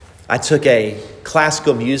I took a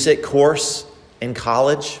classical music course in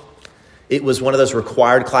college. It was one of those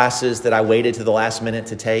required classes that I waited to the last minute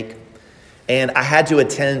to take. And I had to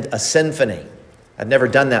attend a symphony. I'd never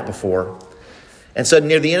done that before. And so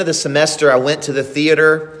near the end of the semester, I went to the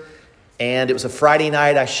theater, and it was a Friday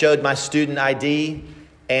night. I showed my student ID,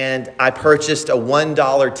 and I purchased a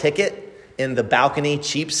 $1 ticket in the balcony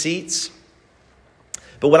cheap seats.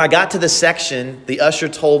 But when I got to the section, the usher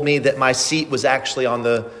told me that my seat was actually on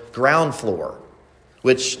the ground floor,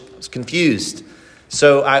 which I was confused.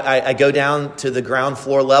 So I go down to the ground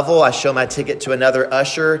floor level. I show my ticket to another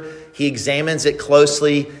usher. He examines it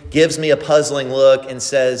closely, gives me a puzzling look, and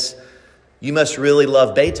says, "You must really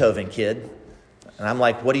love Beethoven, kid." And I'm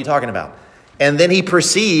like, "What are you talking about?" And then he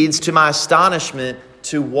proceeds, to my astonishment,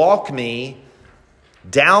 to walk me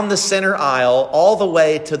down the center aisle all the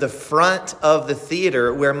way to the front of the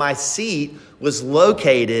theater, where my seat was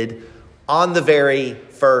located on the very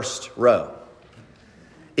first row.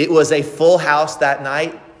 It was a full house that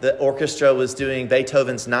night. The orchestra was doing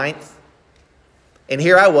Beethoven's Ninth. And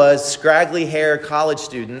here I was, scraggly hair college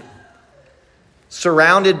student,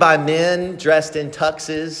 surrounded by men dressed in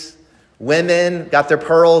tuxes. Women got their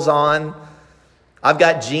pearls on. I've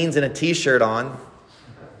got jeans and a t-shirt on.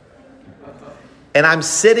 And I'm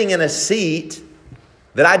sitting in a seat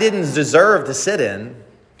that I didn't deserve to sit in.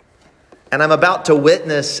 And I'm about to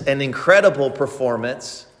witness an incredible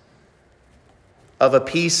performance of a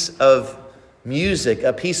piece of music,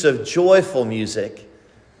 a piece of joyful music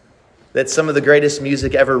that's some of the greatest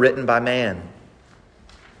music ever written by man.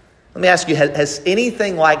 Let me ask you, has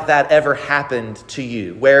anything like that ever happened to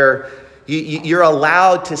you, where you're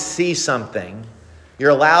allowed to see something,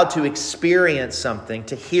 you're allowed to experience something,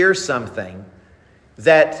 to hear something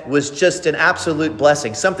that was just an absolute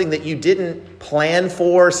blessing, something that you didn't plan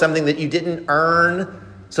for, something that you didn't earn,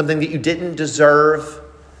 something that you didn't deserve?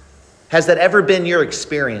 Has that ever been your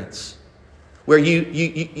experience, where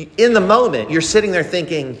you in the moment, you're sitting there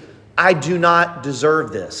thinking, "I do not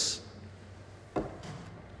deserve this"?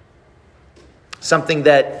 Something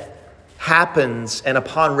that happens, and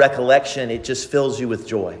upon recollection, it just fills you with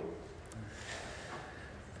joy.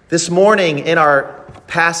 This morning in our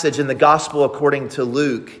passage in the Gospel according to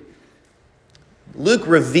Luke, Luke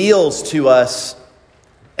reveals to us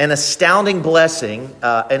an astounding blessing,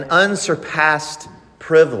 an unsurpassed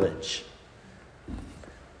privilege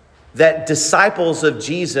that disciples of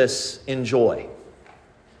Jesus enjoy.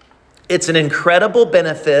 It's an incredible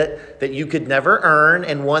benefit that you could never earn,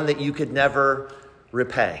 and one that you could never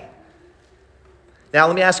repay. Now,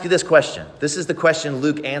 let me ask you this question. This is the question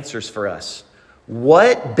Luke answers for us.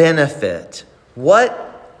 What benefit,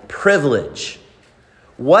 what privilege,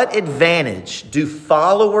 what advantage do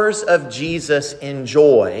followers of Jesus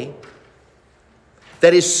enjoy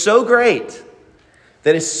that is so great,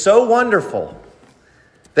 that is so wonderful,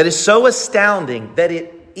 that is so astounding, that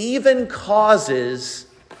it even causes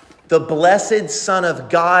the blessed Son of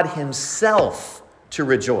God himself to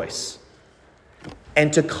rejoice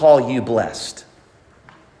and to call you blessed?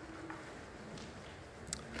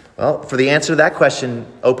 Well, for the answer to that question,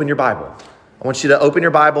 open your Bible. I want you to open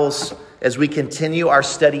your Bibles as we continue our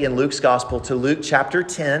study in Luke's Gospel to Luke chapter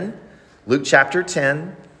 10. Luke chapter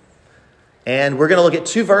 10. And we're going to look at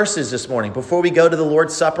two verses this morning. Before we go to the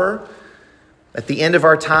Lord's Supper, at the end of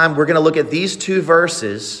our time, we're going to look at these two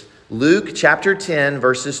verses. Luke chapter 10,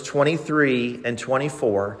 verses 23 and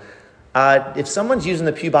 24. If someone's using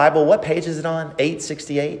the Pew Bible, what page is it on?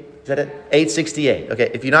 868? Is that it? 868.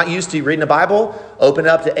 Okay, if you're not used to reading a Bible, open it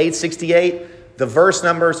up to 868. The verse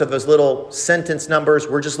numbers are those little sentence numbers.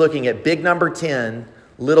 We're just looking at big number 10,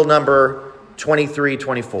 little number 23,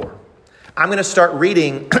 24. I'm going to start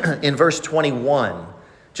reading in verse 21,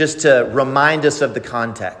 just to remind us of the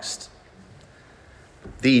context.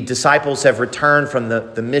 The disciples have returned from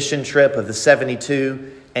the mission trip of the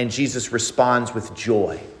 72, and Jesus responds with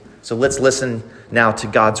joy. So let's listen now to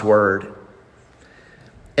God's word.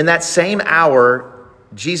 In that same hour,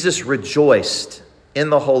 Jesus rejoiced in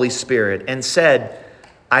the Holy Spirit and said,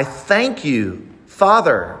 "I thank you,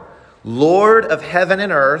 Father, Lord of heaven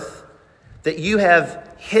and earth, that you have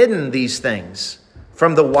hidden these things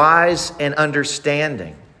from the wise and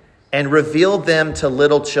understanding and revealed them to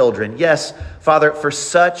little children. Yes, Father, for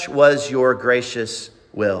such was your gracious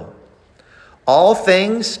will. All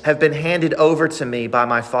things have been handed over to me by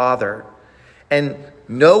my Father, and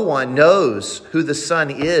no one knows who the Son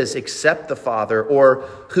is except the Father, or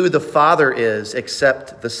who the Father is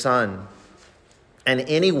except the Son, and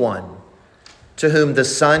anyone to whom the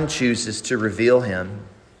Son chooses to reveal him."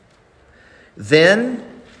 Then,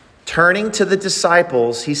 turning to the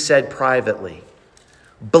disciples, he said privately,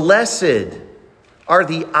 "Blessed are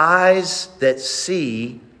the eyes that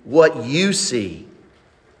see what you see.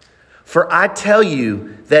 For I tell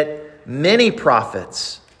you that many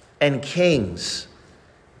prophets and kings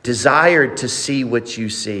desired to see what you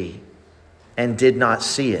see and did not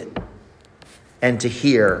see it, and to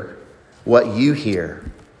hear what you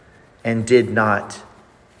hear and did not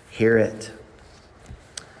hear it."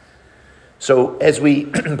 So as we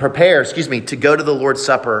prepare, to go to the Lord's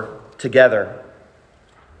Supper together,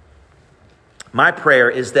 my prayer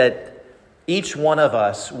is that each one of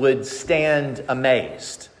us would stand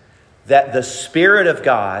amazed that the Spirit of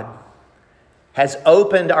God has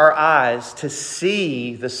opened our eyes to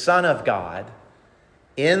see the Son of God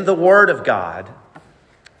in the Word of God,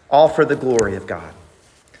 all for the glory of God.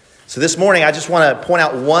 So this morning, I just want to point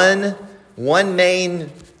out one main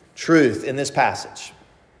truth in this passage.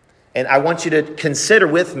 And I want you to consider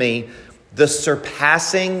with me the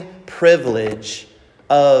surpassing privilege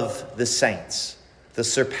of the saints. The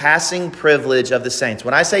surpassing privilege of the saints.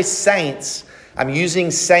 When I say saints, I'm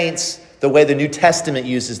using saints the way the New Testament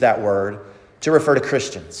uses that word to refer to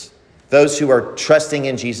Christians, those who are trusting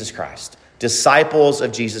in Jesus Christ, disciples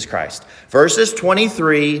of Jesus Christ. Verses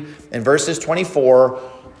 23 and verses 24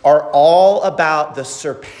 are all about the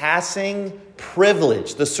surpassing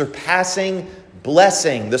privilege, the surpassing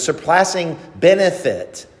blessing, the surpassing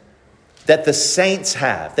benefit that the saints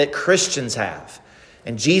have, that Christians have.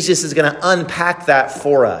 And Jesus is going to unpack that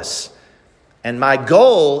for us. And my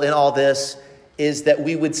goal in all this is that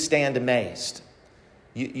we would stand amazed.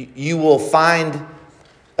 You will find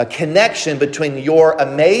a connection between your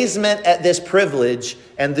amazement at this privilege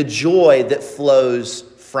and the joy that flows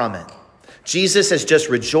from it. Jesus has just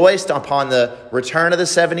rejoiced upon the return of the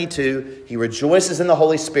 72. He rejoices in the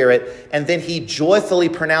Holy Spirit, and then he joyfully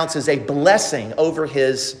pronounces a blessing over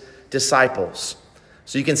his disciples.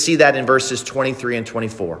 So you can see that in verses 23 and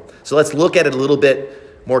 24. So let's look at it a little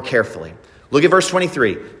bit more carefully. Look at verse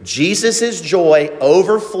 23. Jesus' joy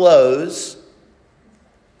overflows,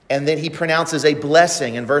 and then he pronounces a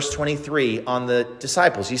blessing in verse 23 on the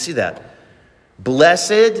disciples. You see that?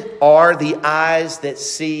 Blessed are the eyes that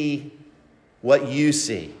see what you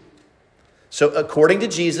see. So according to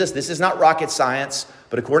Jesus, this is not rocket science,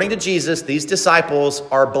 but according to Jesus, these disciples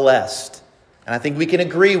are blessed. And I think we can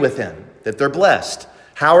agree with him that they're blessed.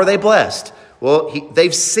 How are they blessed? Well,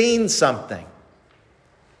 they've seen something.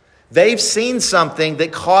 They've seen something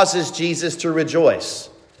that causes Jesus to rejoice.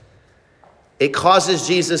 It causes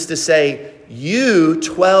Jesus to say, you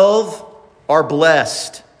 12 are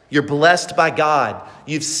blessed. You're blessed by God.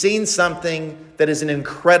 You've seen something that is an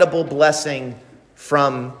incredible blessing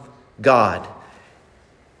from God.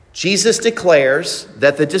 Jesus declares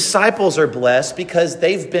that the disciples are blessed because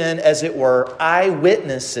they've been, as it were,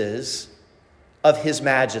 eyewitnesses of his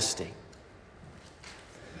majesty.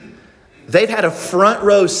 They've had a front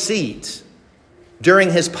row seat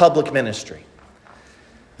during his public ministry.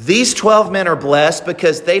 These 12 men are blessed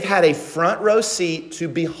because they've had a front row seat to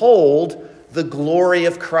behold the glory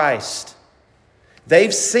of Christ.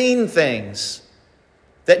 They've seen things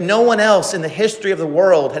that no one else in the history of the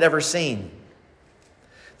world had ever seen.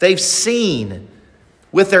 They've seen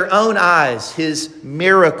with their own eyes his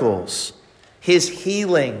miracles, his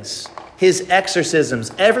healings, his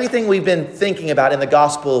exorcisms, everything we've been thinking about in the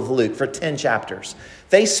Gospel of Luke for 10 chapters.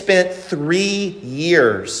 They spent 3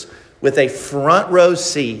 years with a front row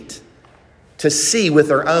seat to see with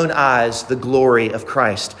their own eyes the glory of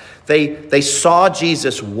Christ. They saw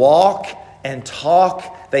Jesus walk and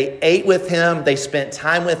talk. They ate with him. They spent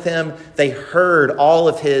time with him. They heard all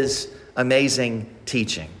of his amazing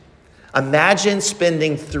teaching. Imagine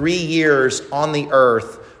spending 3 years on the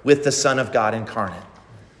earth with the Son of God incarnate.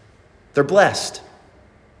 They're blessed.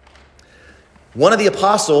 One of the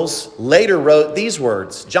apostles later wrote these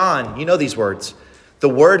words. John, you know these words. The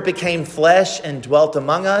Word became flesh and dwelt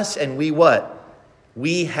among us, and we what?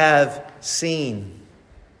 We have seen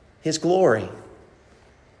his glory.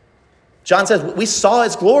 John says, we saw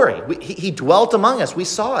his glory. He dwelt among us. We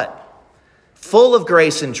saw it. Full of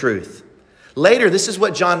grace and truth. Later, this is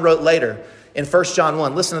what John wrote later in 1 John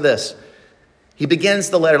 1. Listen to this. He begins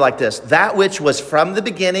the letter like this. That which was from the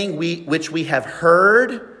beginning, which we have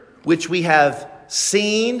heard, which we have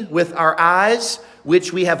seen with our eyes,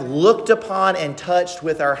 which we have looked upon and touched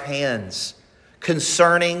with our hands,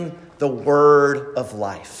 concerning the word of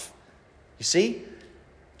life. You see?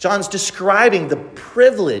 John's describing the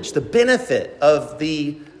privilege, the benefit of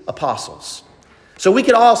the apostles. So we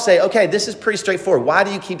could all say, okay, this is pretty straightforward. Why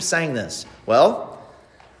do you keep saying this? Well,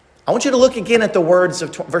 I want you to look again at the words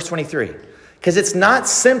of verse 23. Because it's not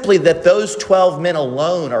simply that those 12 men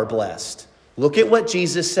alone are blessed. Look at what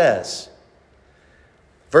Jesus says.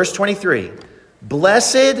 Verse 23.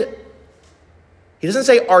 Blessed, he doesn't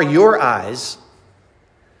say, are your eyes.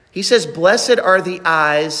 He says, blessed are the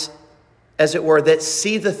eyes, as it were, that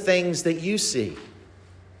see the things that you see.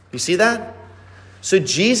 You see that? So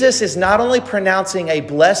Jesus is not only pronouncing a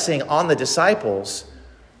blessing on the disciples,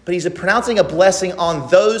 but he's pronouncing a blessing on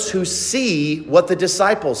those who see what the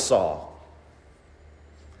disciples saw.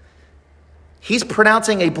 He's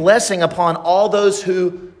pronouncing a blessing upon all those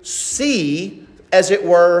who see, as it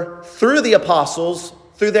were, through the apostles,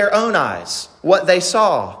 through their own eyes, what they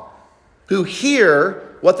saw, who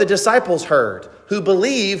hear what the disciples heard, who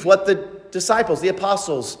believe what the disciples, the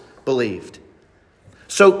apostles, believed.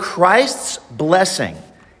 So Christ's blessing,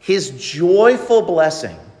 his joyful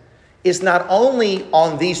blessing, is not only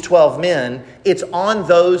on these 12 men, it's on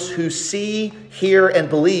those who see, hear, and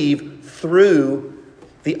believe through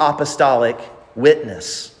the apostolic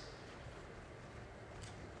witness.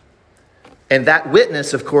 And that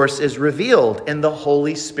witness, of course, is revealed in the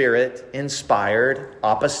Holy Spirit-inspired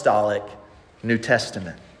apostolic New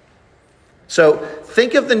Testament. So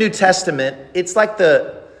think of the New Testament, it's like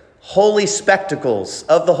the holy spectacles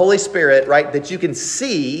of the Holy Spirit, right? That you can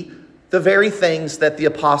see the very things that the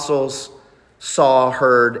apostles saw,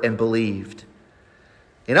 heard, and believed.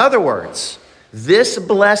 In other words, this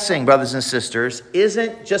blessing, brothers and sisters,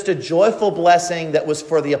 isn't just a joyful blessing that was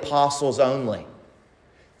for the apostles only.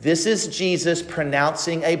 This is Jesus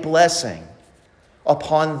pronouncing a blessing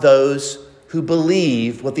upon those who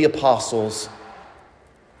believe what the apostles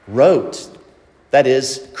wrote. That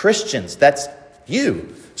is, Christians. That's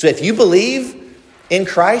you. So if you believe in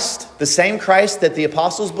Christ, the same Christ that the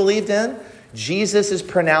apostles believed in, Jesus is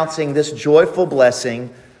pronouncing this joyful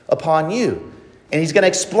blessing upon you. And he's going to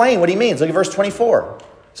explain what he means. Look at verse 24.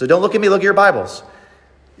 So don't look at me, look at your Bibles.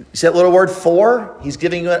 You see that little word for? He's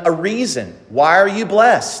giving you a reason. Why are you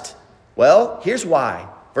blessed? Well, here's why.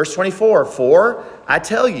 Verse 24. For, I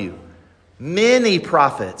tell you, many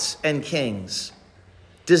prophets and kings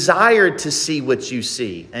desired to see what you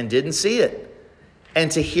see and didn't see it, and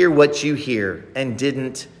to hear what you hear and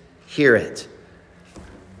didn't hear it.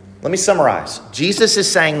 Let me summarize. Jesus is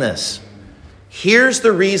saying this. Here's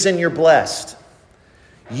the reason you're blessed.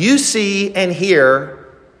 You see and hear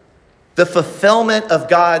the fulfillment of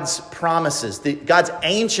God's promises, God's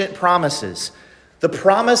ancient promises, the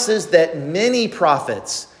promises that many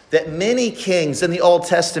prophets, that many kings in the Old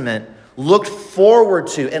Testament looked forward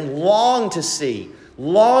to and longed to see,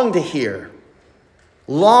 longed to hear,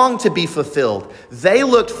 longed to be fulfilled. They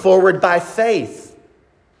looked forward by faith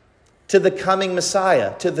to the coming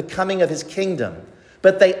Messiah, to the coming of his kingdom,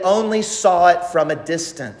 but they only saw it from a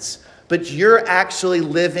distance. But you're actually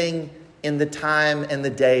living in the time and the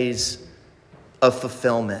days of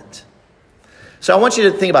fulfillment. So I want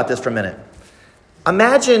you to think about this for a minute.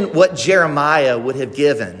 Imagine what Jeremiah would have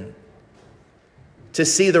given to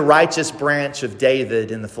see the righteous branch of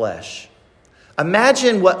David in the flesh.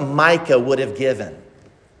 Imagine what Micah would have given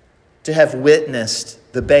to have witnessed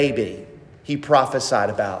the baby he prophesied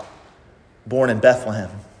about, born in Bethlehem.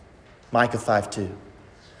 Micah 5:2.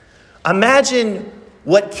 Imagine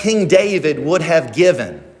what King David would have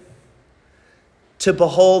given to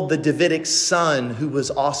behold the Davidic son who was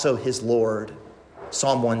also his Lord.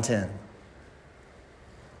 Psalm 110.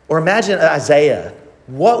 Or imagine Isaiah.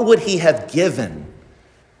 What would he have given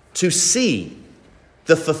to see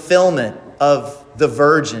the fulfillment of the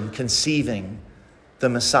virgin conceiving the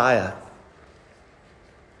Messiah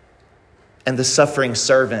and the suffering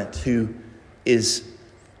servant who is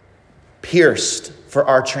pierced for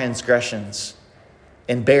our transgressions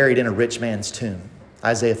and buried in a rich man's tomb?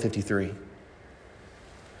 Isaiah 53.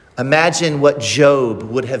 Imagine what Job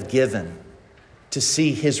would have given to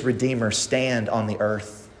see his Redeemer stand on the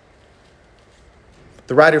earth.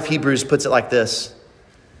 The writer of Hebrews puts it like this,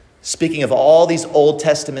 speaking of all these Old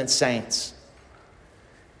Testament saints.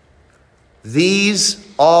 These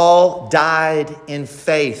all died in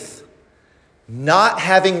faith, not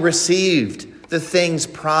having received the things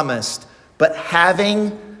promised, but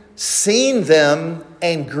having seen them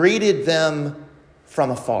and greeted them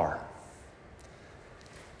from afar.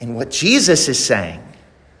 And what Jesus is saying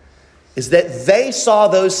is that they saw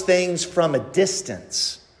those things from a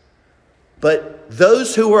distance. But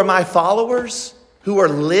those who are my followers, who are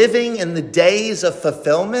living in the days of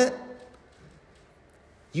fulfillment,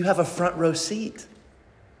 you have a front row seat.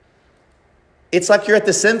 It's like you're at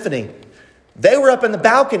the symphony. They were up in the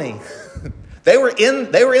balcony. They were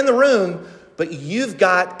in the room, but you've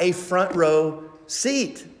got a front row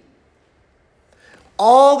seat.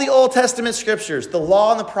 All the Old Testament scriptures, the law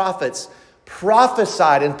and the prophets,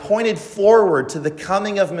 prophesied and pointed forward to the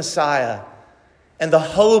coming of Messiah and the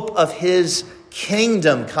hope of his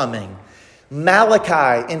kingdom coming.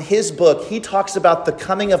 Malachi, in his book, he talks about the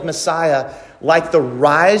coming of Messiah like the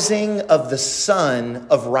rising of the sun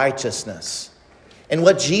of righteousness. And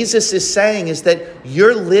what Jesus is saying is that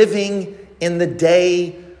you're living in the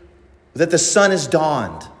day that the sun has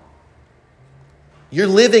dawned. You're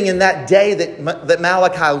living in that day that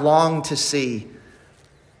Malachi longed to see.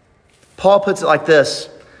 Paul puts it like this.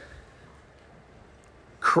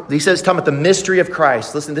 He says, talking about the mystery of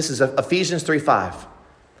Christ. Listen, this is Ephesians 3:5.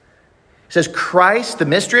 He says, Christ, the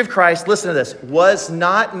mystery of Christ, listen to this, was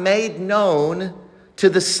not made known to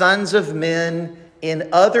the sons of men in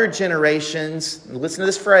other generations, listen to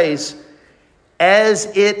this phrase, as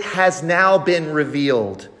it has now been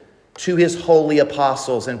revealed to his holy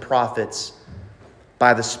apostles and prophets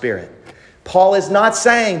by the Spirit. Paul is not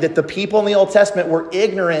saying that the people in the Old Testament were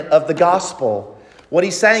ignorant of the gospel. What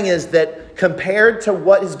he's saying is that compared to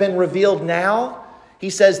what has been revealed now, he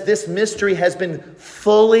says this mystery has been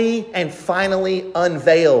fully and finally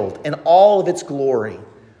unveiled in all of its glory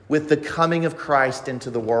with the coming of Christ into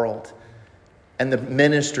the world and the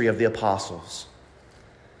ministry of the apostles.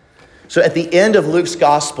 So at the end of Luke's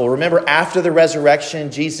gospel, remember after the resurrection,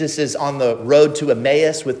 Jesus is on the road to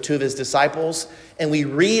Emmaus with two of his disciples. And we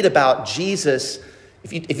read about Jesus.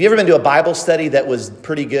 If you've ever been to a Bible study that was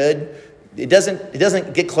pretty good, it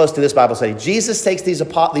doesn't get close to this Bible study. Jesus takes these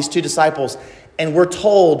two disciples, and we're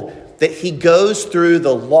told that he goes through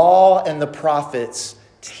the law and the prophets,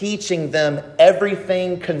 teaching them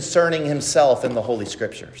everything concerning himself in the Holy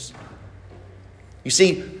Scriptures. You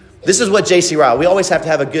see, this is what J.C. Ryle, we always have to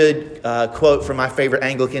have a good quote from my favorite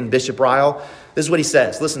Anglican, Bishop Ryle. This is what he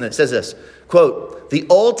says. Listen, it says this, quote, "The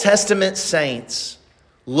Old Testament saints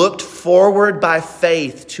looked forward by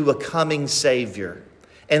faith to a coming Savior,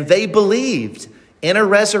 and they believed in a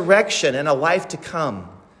resurrection and a life to come.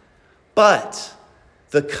 But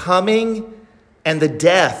the coming and the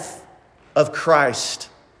death of Christ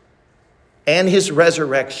and his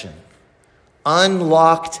resurrection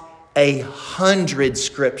unlocked 100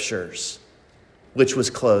 scriptures, which was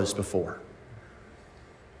closed before."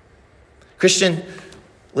 Christian,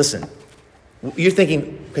 listen, you're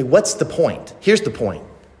thinking, okay, what's the point? Here's the point.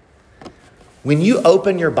 When you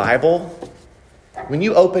open your Bible,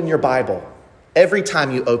 every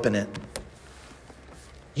time you open it,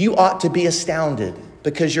 you ought to be astounded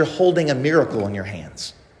because you're holding a miracle in your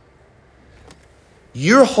hands.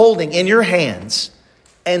 You're holding in your hands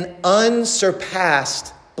an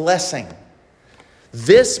unsurpassed blessing.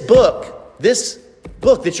 This book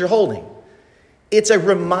that you're holding, it's a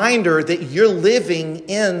reminder that you're living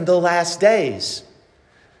in the last days.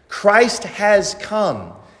 Christ has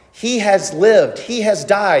come. He has lived. He has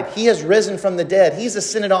died. He has risen from the dead. He's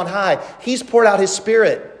ascended on high. He's poured out his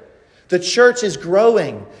Spirit. The church is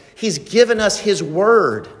growing. He's given us his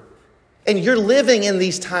word. And you're living in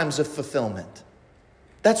these times of fulfillment.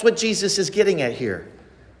 That's what Jesus is getting at here.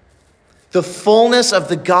 The fullness of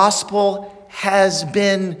the gospel has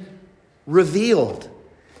been revealed.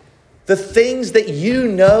 The things that you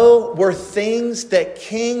know were things that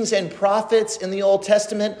kings and prophets in the Old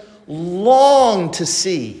Testament longed to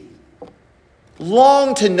see,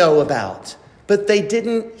 longed to know about, but they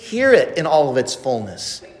didn't hear it in all of its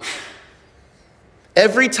fullness.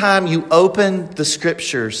 Every time you open the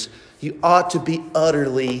scriptures, you ought to be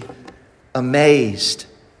utterly amazed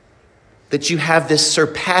that you have this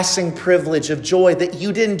surpassing privilege of joy that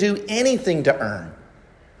you didn't do anything to earn,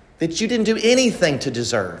 that you didn't do anything to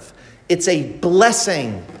deserve. It's a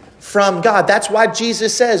blessing from God. That's why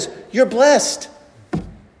Jesus says, you're blessed.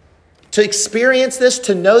 To experience this,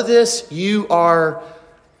 to know this, you are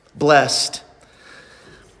blessed.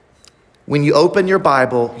 When you open your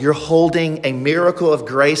Bible, you're holding a miracle of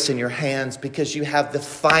grace in your hands because you have the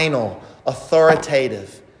final,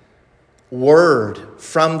 authoritative word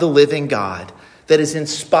from the living God that is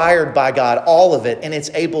inspired by God, all of it, and it's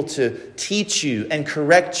able to teach you and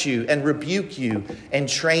correct you and rebuke you and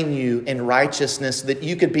train you in righteousness so that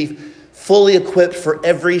you could be fully equipped for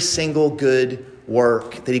every single good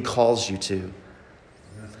work that he calls you to.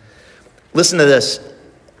 Listen to this.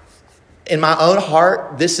 In my own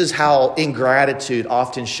heart, this is how ingratitude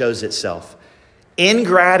often shows itself.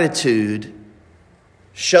 Ingratitude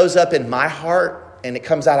shows up in my heart and it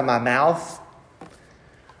comes out of my mouth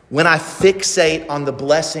when I fixate on the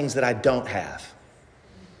blessings that I don't have.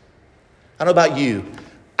 I don't know about you.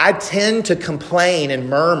 I tend to complain and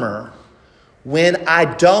murmur when I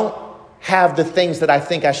don't have the things that I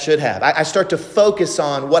think I should have. I start to focus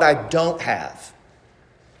on what I don't have.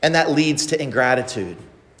 And that leads to ingratitude.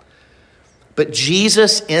 But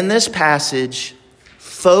Jesus in this passage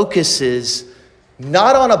focuses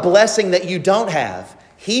not on a blessing that you don't have.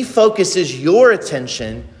 He focuses your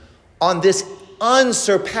attention on this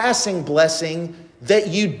unsurpassing blessing that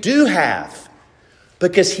you do have,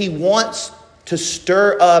 because he wants to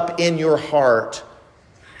stir up in your heart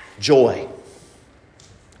joy.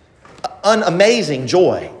 An amazing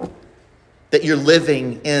joy that you're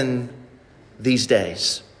living in these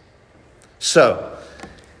days. So,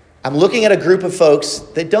 I'm looking at a group of folks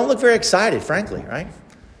that don't look very excited, frankly, right?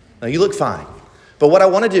 Now, you look fine. But what I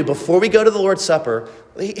want to do before we go to the Lord's Supper,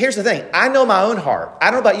 here's the thing. I know my own heart.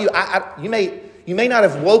 I don't know about you. You may not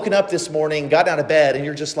have woken up this morning, got out of bed, and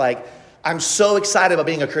you're just like, I'm so excited about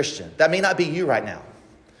being a Christian. That may not be you right now.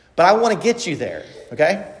 But I want to get you there,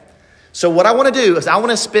 okay? So what I want to do is I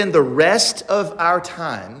want to spend the rest of our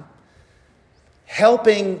time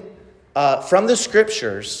helping from the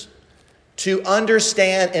Scriptures to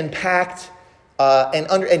understand, impact,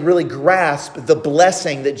 and really grasp the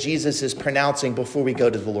blessing that Jesus is pronouncing before we go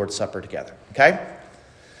to the Lord's Supper together. Okay?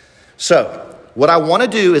 So, what I want to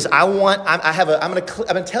do is I'm going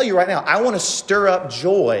to tell you right now, I want to stir up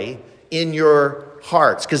joy in your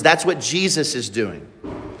hearts, because that's what Jesus is doing.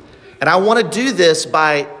 And I want to do this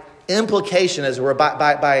by implication, as it were,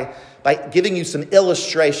 by giving you some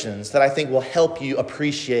illustrations that I think will help you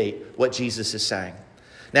appreciate what Jesus is saying.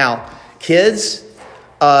 Now, kids,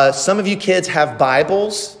 some of you kids have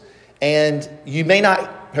Bibles, and you may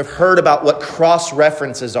not have heard about what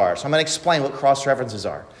cross-references are. So I'm going to explain what cross-references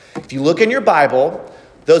are. If you look in your Bible,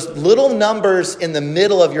 those little numbers in the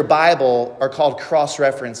middle of your Bible are called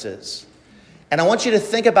cross-references. And I want you to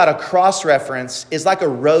think about a cross-reference is like a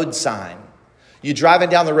road sign. You're driving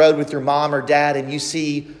down the road with your mom or dad, and you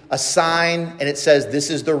see a sign, and it says, this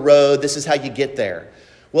is the road, this is how you get there.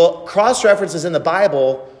 Well, cross-references in the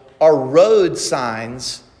Bible are road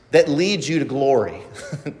signs that lead you to glory.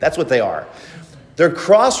 That's what they are. They're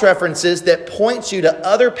cross-references that point you to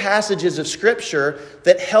other passages of Scripture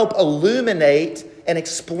that help illuminate and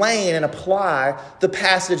explain and apply the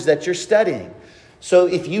passage that you're studying. So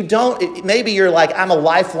if you don't, maybe you're like, I'm a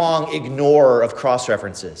lifelong ignorer of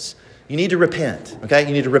cross-references. You need to repent, okay?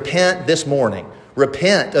 You need to repent this morning.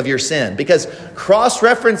 Repent of your sin, because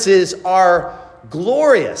cross-references are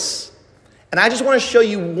glorious. And I just want to show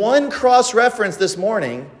you one cross-reference this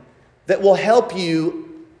morning that will help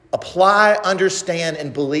you apply, understand,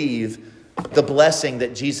 and believe the blessing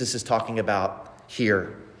that Jesus is talking about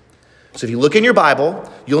here. So if you look in your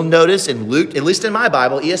Bible, you'll notice in Luke, at least in my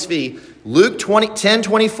Bible, ESV, Luke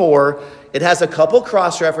 10:24, it has a couple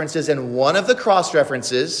cross-references, and one of the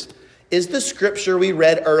cross-references is the scripture we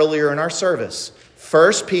read earlier in our service.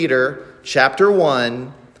 1 Peter chapter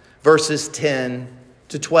 1, verses 10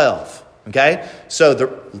 to 12. Okay?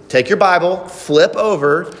 So take your Bible, flip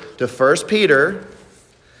over to 1 Peter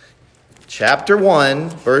chapter 1,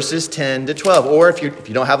 verses 10 to 12. Or if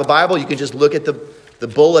you don't have a Bible, you can just look at the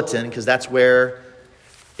bulletin, because that's where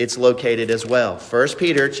it's located as well. 1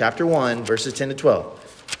 Peter chapter 1, verses 10 to 12.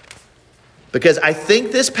 Because I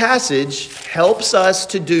think this passage helps us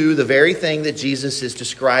to do the very thing that Jesus is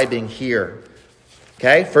describing here.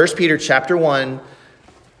 Okay? 1 Peter chapter 1,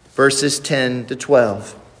 verses 10 to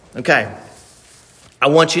 12. Okay. I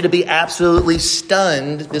want you to be absolutely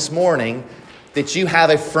stunned this morning that you have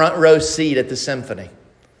a front row seat at the symphony.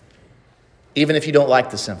 Even if you don't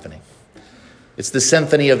like the symphony. It's the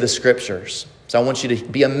symphony of the Scriptures. So I want you to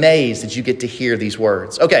be amazed that you get to hear these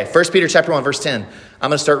words. Okay, 1 Peter chapter 1, verse 10. I'm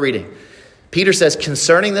going to start reading. Peter says,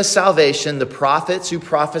 concerning this salvation, the prophets who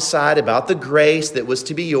prophesied about the grace that was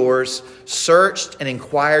to be yours searched and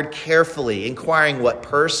inquired carefully, inquiring what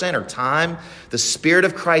person or time the Spirit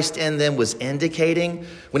of Christ in them was indicating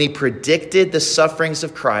when he predicted the sufferings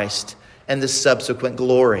of Christ and the subsequent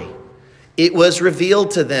glory. It was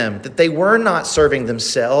revealed to them that they were not serving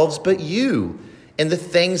themselves, but you, and the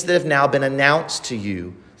things that have now been announced to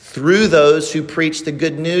you through those who preach the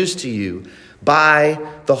good news to you by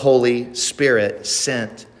the Holy Spirit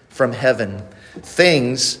sent from heaven,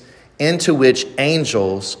 things into which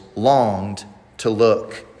angels longed to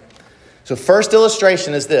look. So first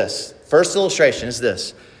illustration is this.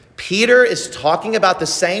 Peter is talking about the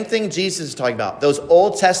same thing Jesus is talking about, those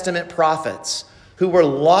Old Testament prophets who were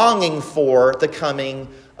longing for the coming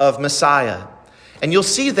of Messiah. And you'll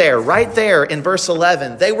see right there in verse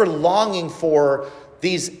 11, they were longing for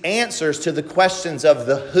these answers to the questions of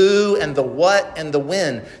the who and the what and the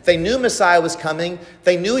when. They knew Messiah was coming.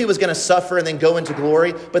 They knew he was going to suffer and then go into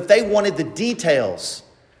glory, but they wanted the details.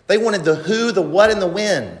 They wanted the who, the what, and the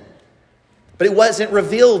when. But it wasn't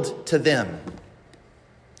revealed to them.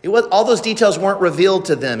 All those details weren't revealed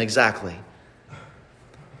to them exactly.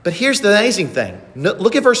 But here's the amazing thing.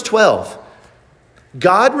 Look at verse 12.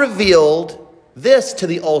 God revealed this to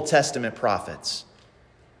the Old Testament prophets.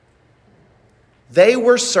 They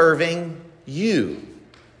were serving you.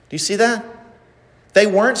 Do you see that? They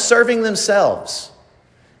weren't serving themselves.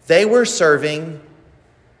 They were serving,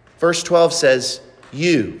 verse 12 says,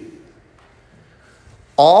 you.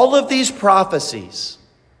 All of these prophecies,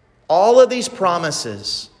 all of these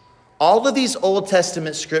promises, all of these Old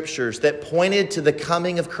Testament scriptures that pointed to the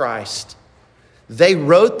coming of Christ, they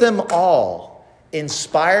wrote them all,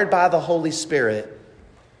 inspired by the Holy Spirit,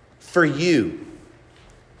 for you.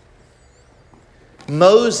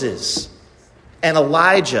 Moses and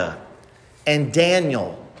Elijah and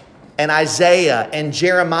Daniel and Isaiah and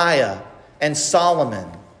Jeremiah and Solomon.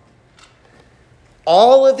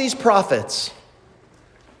 All of these prophets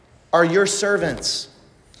are your servants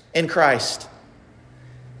in Christ.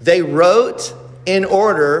 They wrote in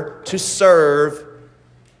order to serve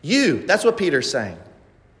you. That's what Peter's saying.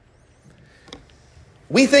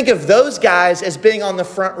 We think of those guys as being on the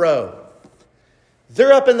front row.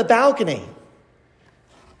 They're up in the balcony.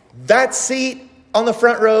 That seat on the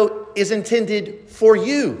front row is intended for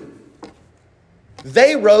you.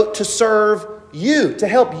 They wrote to serve you, to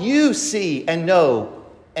help you see and know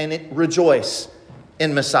and rejoice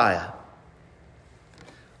in Messiah.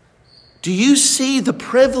 Do you see the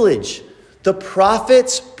privilege? The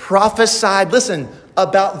prophets prophesied, listen,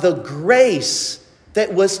 about the grace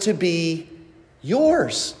that was to be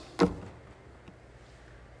yours.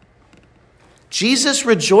 Jesus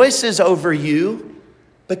rejoices over you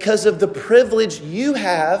because of the privilege you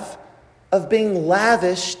have of being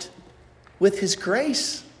lavished with his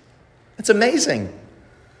grace. It's amazing.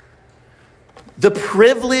 The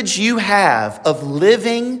privilege you have of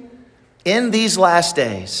living in these last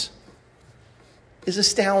days is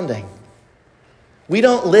astounding. We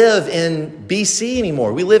don't live in BC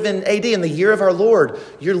anymore. We live in AD, in the year of our Lord.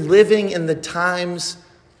 You're living in the times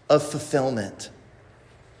of fulfillment.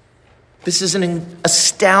 This is an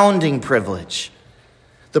astounding privilege.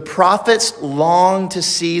 The prophets longed to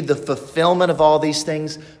see the fulfillment of all these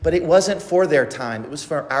things, but it wasn't for their time. It was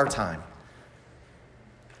for our time.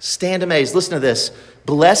 Stand amazed. Listen to this.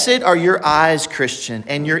 Blessed are your eyes, Christian,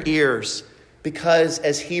 and your ears, because,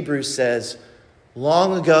 as Hebrews says,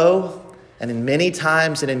 long ago and in many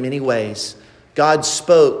times and in many ways, God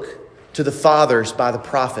spoke to the fathers by the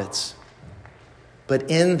prophets. But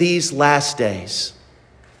in these last days,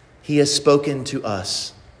 he has spoken to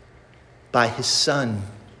us by his Son.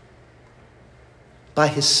 By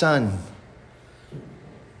his Son.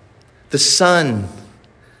 The Son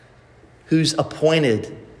who's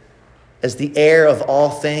appointed as the heir of all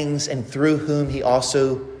things and through whom he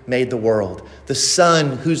also made the world. The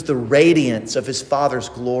Son who's the radiance of his Father's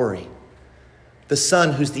glory. The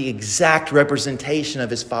Son who's the exact representation of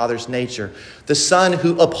his Father's nature. The Son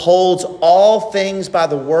who upholds all things by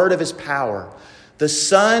the word of his power. The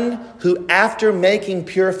Son who, after making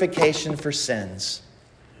purification for sins,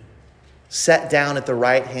 sat down at the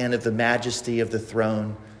right hand of the majesty of the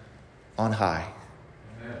throne on high.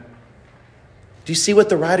 Amen. Do you see what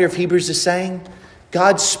the writer of Hebrews is saying?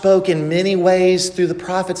 God spoke in many ways through the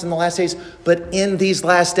prophets in the last days, but in these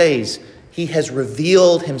last days, he has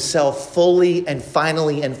revealed himself fully and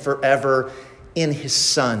finally and forever in his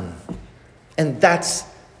Son. And that's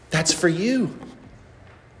for you.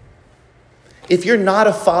 If you're not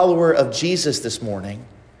a follower of Jesus this morning,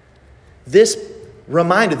 this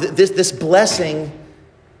reminder, this blessing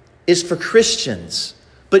is for Christians.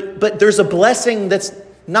 But there's a blessing that's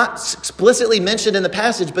not explicitly mentioned in the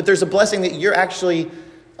passage, but there's a blessing that you're actually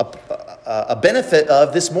a benefit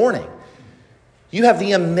of this morning. You have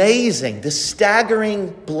the staggering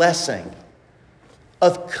blessing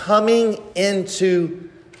of coming into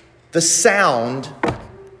the sound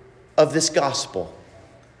of this gospel.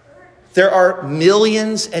 There are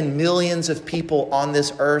millions and millions of people on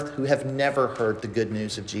this earth who have never heard the good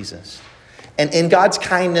news of Jesus. And in God's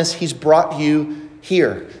kindness, he's brought you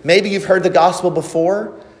here. Maybe you've heard the gospel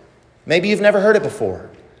before. Maybe you've never heard it before.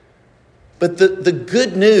 But the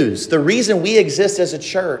good news, the reason we exist as a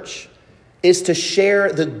church, is to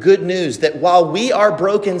share the good news that while we are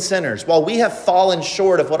broken sinners, while we have fallen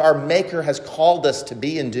short of what our Maker has called us to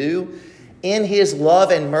be and do, in his love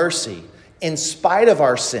and mercy, in spite of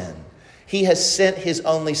our sin, he has sent his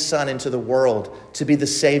only Son into the world to be the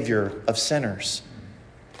Savior of sinners.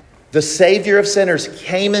 The Savior of sinners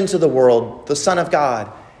came into the world, the Son of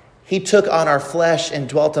God. He took on our flesh and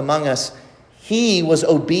dwelt among us. He was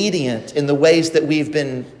obedient in the ways that we've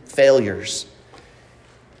been failures.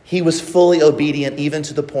 He was fully obedient even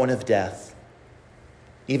to the point of death,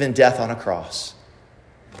 even death on a cross.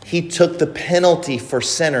 He took the penalty for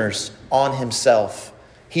sinners on himself.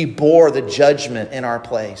 He bore the judgment in our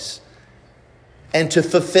place. And to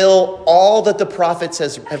fulfill all that the prophets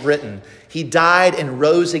have written, he died and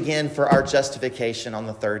rose again for our justification on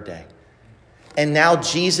the third day. And now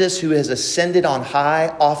Jesus, who has ascended on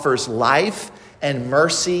high, offers life and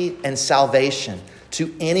mercy and salvation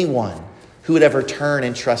to anyone who would ever turn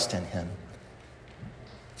and trust in him.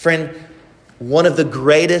 Friend, one of the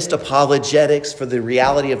greatest apologetics for the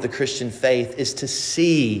reality of the Christian faith is to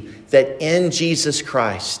see that in Jesus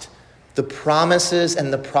Christ, the promises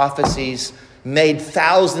and the prophecies made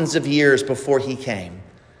thousands of years before he came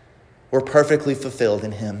were perfectly fulfilled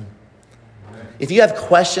in him. If you have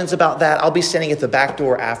questions about that, I'll be sitting at the back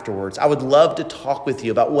door afterwards. I would love to talk with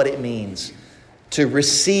you about what it means to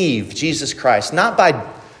receive Jesus Christ, not by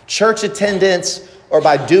church attendance or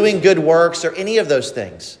by doing good works or any of those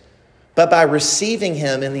things, but by receiving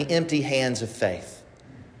him in the empty hands of faith.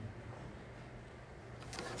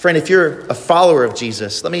 Friend, if you're a follower of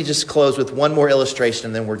Jesus, let me just close with one more illustration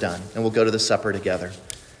and then we're done and we'll go to the supper together.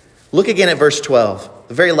 Look again at verse 12,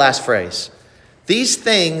 the very last phrase. These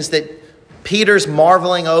things that Peter's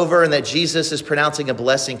marveling over and that Jesus is pronouncing a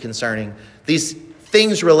blessing concerning, these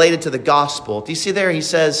things related to the gospel. Do you see there? He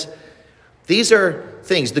says, these are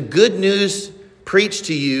things, the good news preached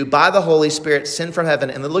to you by the Holy Spirit sent from heaven.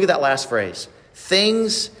 And then look at that last phrase.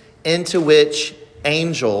 Things into which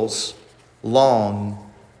angels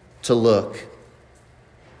long to look.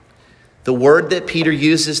 The word that Peter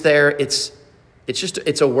uses there, it's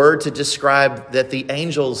a word to describe that the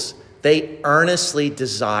angels, they earnestly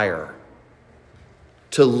desire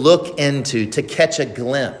to look into, to catch a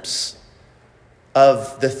glimpse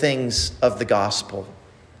of the things of the gospel.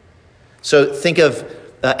 So think of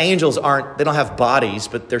angels they don't have bodies,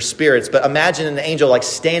 but they're spirits. But imagine an angel like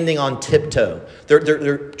standing on tiptoe.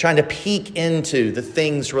 They're trying to peek into the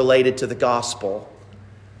things related to the gospel.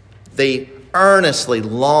 They earnestly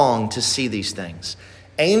long to see these things.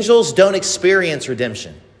 Angels don't experience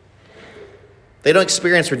redemption. They don't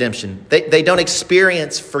experience redemption. They don't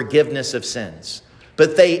experience forgiveness of sins.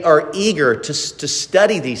 But they are eager to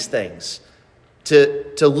study these things,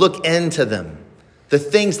 to look into them, the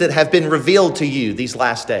things that have been revealed to you these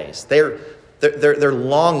last days. They're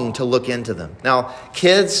longing to look into them. Now,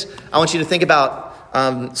 kids, I want you to think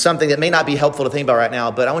about something that may not be helpful to think about right now,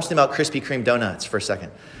 but I want you to think about Krispy Kreme donuts for a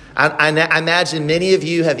second. I imagine many of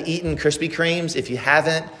you have eaten Krispy Kremes. If you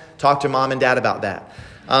haven't, talk to mom and dad about that.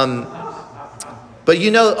 But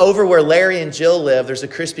you know, over where Larry and Jill live, there's a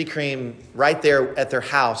Krispy Kreme right there at their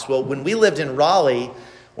house. Well, when we lived in Raleigh,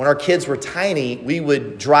 when our kids were tiny, we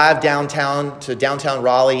would drive downtown to downtown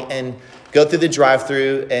Raleigh and go through the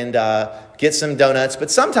drive-thru and get some donuts.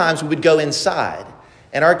 But sometimes we would go inside,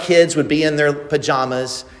 and our kids would be in their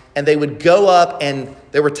pajamas, and they would go up, and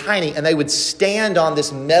they were tiny, and they would stand on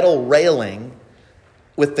this metal railing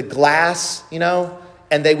with the glass,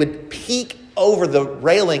 and they would peek over the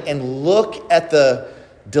railing and look at the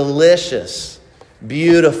delicious,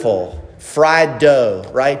 beautiful fried dough,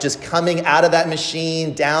 right? Just coming out of that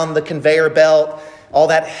machine, down the conveyor belt, all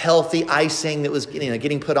that healthy icing that was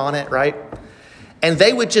getting put on it, right? And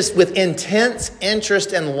they would just, with intense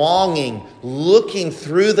interest and longing, looking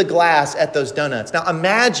through the glass at those donuts. Now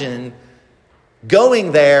imagine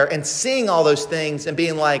going there and seeing all those things and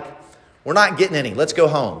being like, we're not getting any, let's go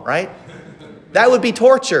home, right? That would be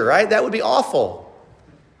torture, right? That would be awful.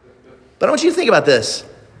 But I want you to think about this.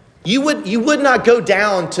 You would not go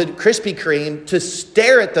down to Krispy Kreme to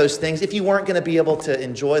stare at those things if you weren't going to be able to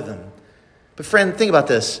enjoy them. But friend, think about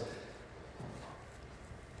this.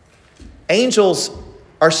 Angels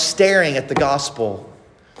are staring at the gospel.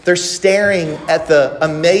 They're staring at the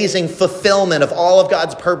amazing fulfillment of all of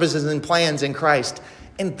God's purposes and plans in Christ.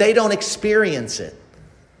 And they don't experience it.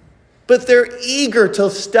 But they're eager to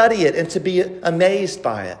study it and to be amazed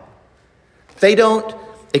by it. They don't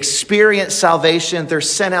experience salvation. They're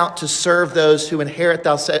sent out to serve those who inherit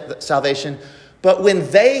salvation. But when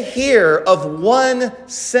they hear of one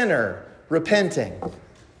sinner repenting,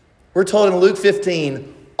 we're told in Luke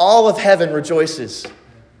 15, all of heaven rejoices.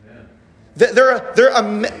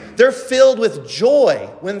 They're filled with joy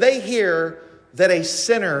when they hear that a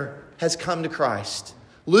sinner has come to Christ.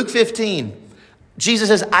 Luke 15, Jesus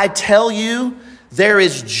says, I tell you, there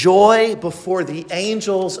is joy before the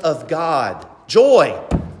angels of God. Joy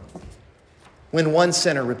when one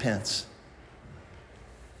sinner repents.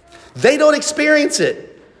 They don't experience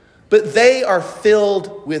it, but they are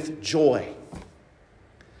filled with joy.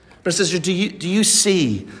 But sister, do you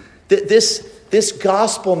see that this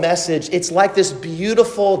gospel message, it's like this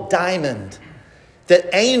beautiful diamond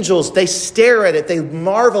that angels, they stare at it, they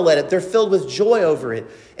marvel at it, they're filled with joy over it.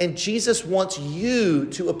 And Jesus wants you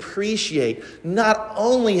to appreciate, not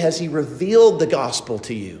only has he revealed the gospel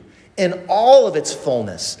to you in all of its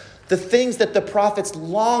fullness, the things that the prophets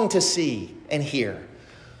long to see and hear.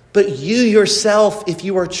 But you yourself, if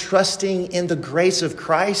you are trusting in the grace of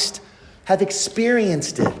Christ, have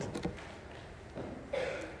experienced it.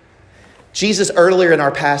 Jesus, earlier in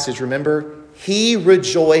our passage, remember, he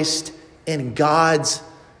rejoiced in God's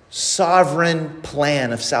sovereign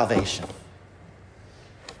plan of salvation.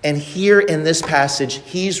 And here in this passage,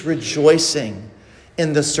 he's rejoicing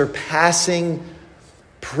in the surpassing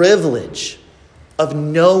privilege of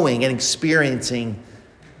knowing and experiencing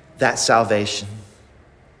that salvation.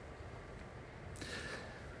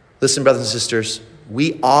 Listen, brothers and sisters,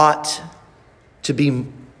 we ought to be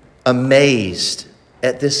amazed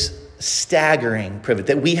at this staggering privilege,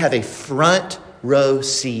 that we have a front row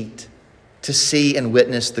seat to see and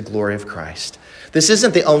witness the glory of Christ. This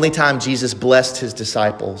isn't the only time Jesus blessed his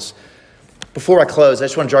disciples. Before I close, I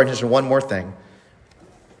just want to draw your attention to one more thing.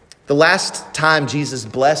 The last time Jesus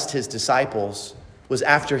blessed his disciples was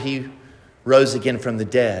after he rose again from the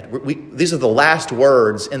dead. These are the last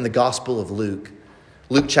words in the Gospel of Luke.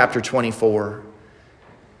 Luke chapter 24.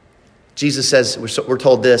 Jesus says, we're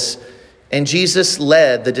told this, and Jesus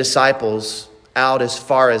led the disciples out as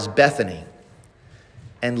far as Bethany,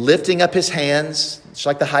 and lifting up his hands, just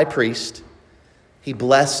like the high priest, he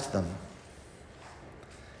blessed them.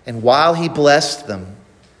 And while he blessed them,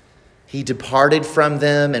 he departed from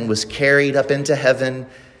them and was carried up into heaven.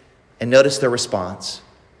 And notice their response.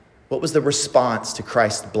 What was the response to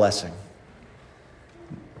Christ's blessing?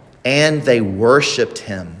 And they worshiped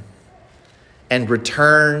him and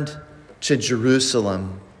returned to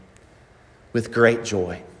Jerusalem with great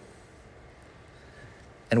joy,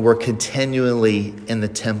 and were continually in the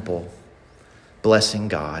temple blessing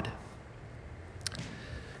God.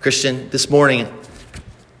 Christian, this morning,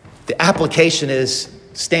 the application is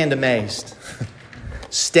stand amazed.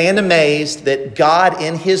 Stand amazed that God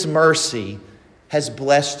in his mercy has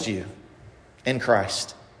blessed you in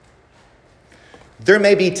Christ. There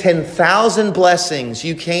may be 10,000 blessings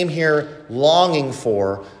you came here longing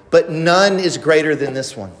for, but none is greater than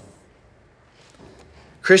this one.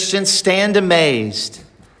 Christians, stand amazed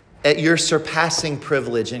at your surpassing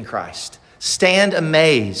privilege in Christ. Stand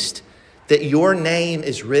amazed that your name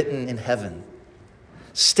is written in heaven.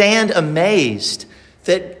 Stand amazed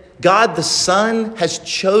that God the Son has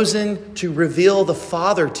chosen to reveal the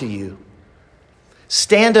Father to you.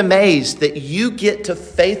 Stand amazed that you get to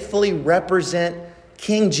faithfully represent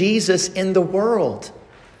King Jesus in the world.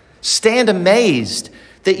 Stand amazed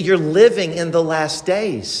that you're living in the last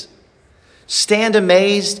days. Stand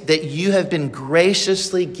amazed that you have been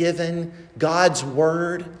graciously given God's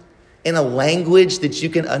word in a language that you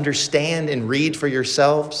can understand and read for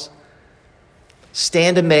yourselves.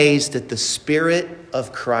 Stand amazed that the Spirit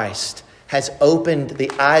of Christ has opened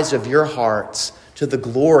the eyes of your hearts to the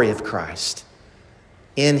glory of Christ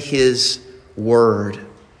in his word.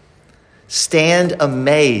 Stand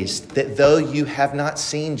amazed that though you have not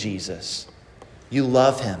seen Jesus, you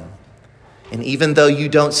love him. And even though you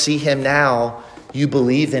don't see him now, you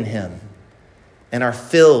believe in him and are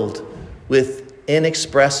filled with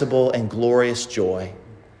inexpressible and glorious joy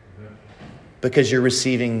because you're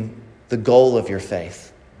receiving the goal of your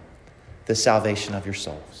faith, the salvation of your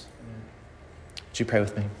souls. Would you pray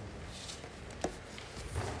with me?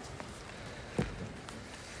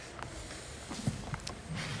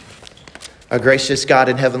 Our gracious God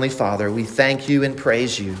and Heavenly Father, we thank you and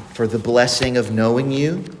praise you for the blessing of knowing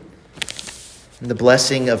you and the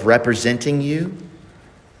blessing of representing you.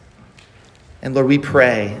 And Lord, we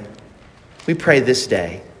pray this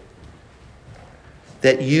day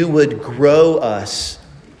that you would grow us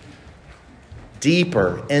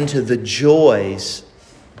deeper into the joys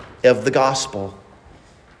of the gospel.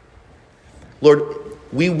 Lord,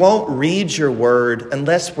 we won't read your word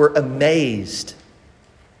unless we're amazed,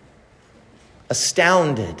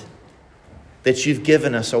 astounded that you've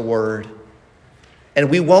given us a word. And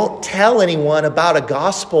we won't tell anyone about a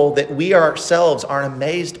gospel that we ourselves aren't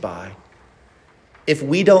amazed by. If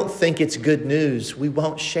we don't think it's good news, we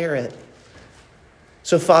won't share it.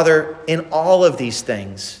 So, Father, in all of these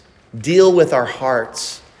things, deal with our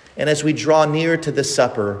hearts. And as we draw near to the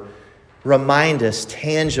supper, remind us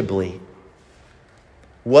tangibly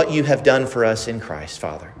what you have done for us in Christ,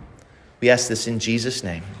 Father. We ask this in Jesus'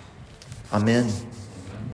 name. Amen.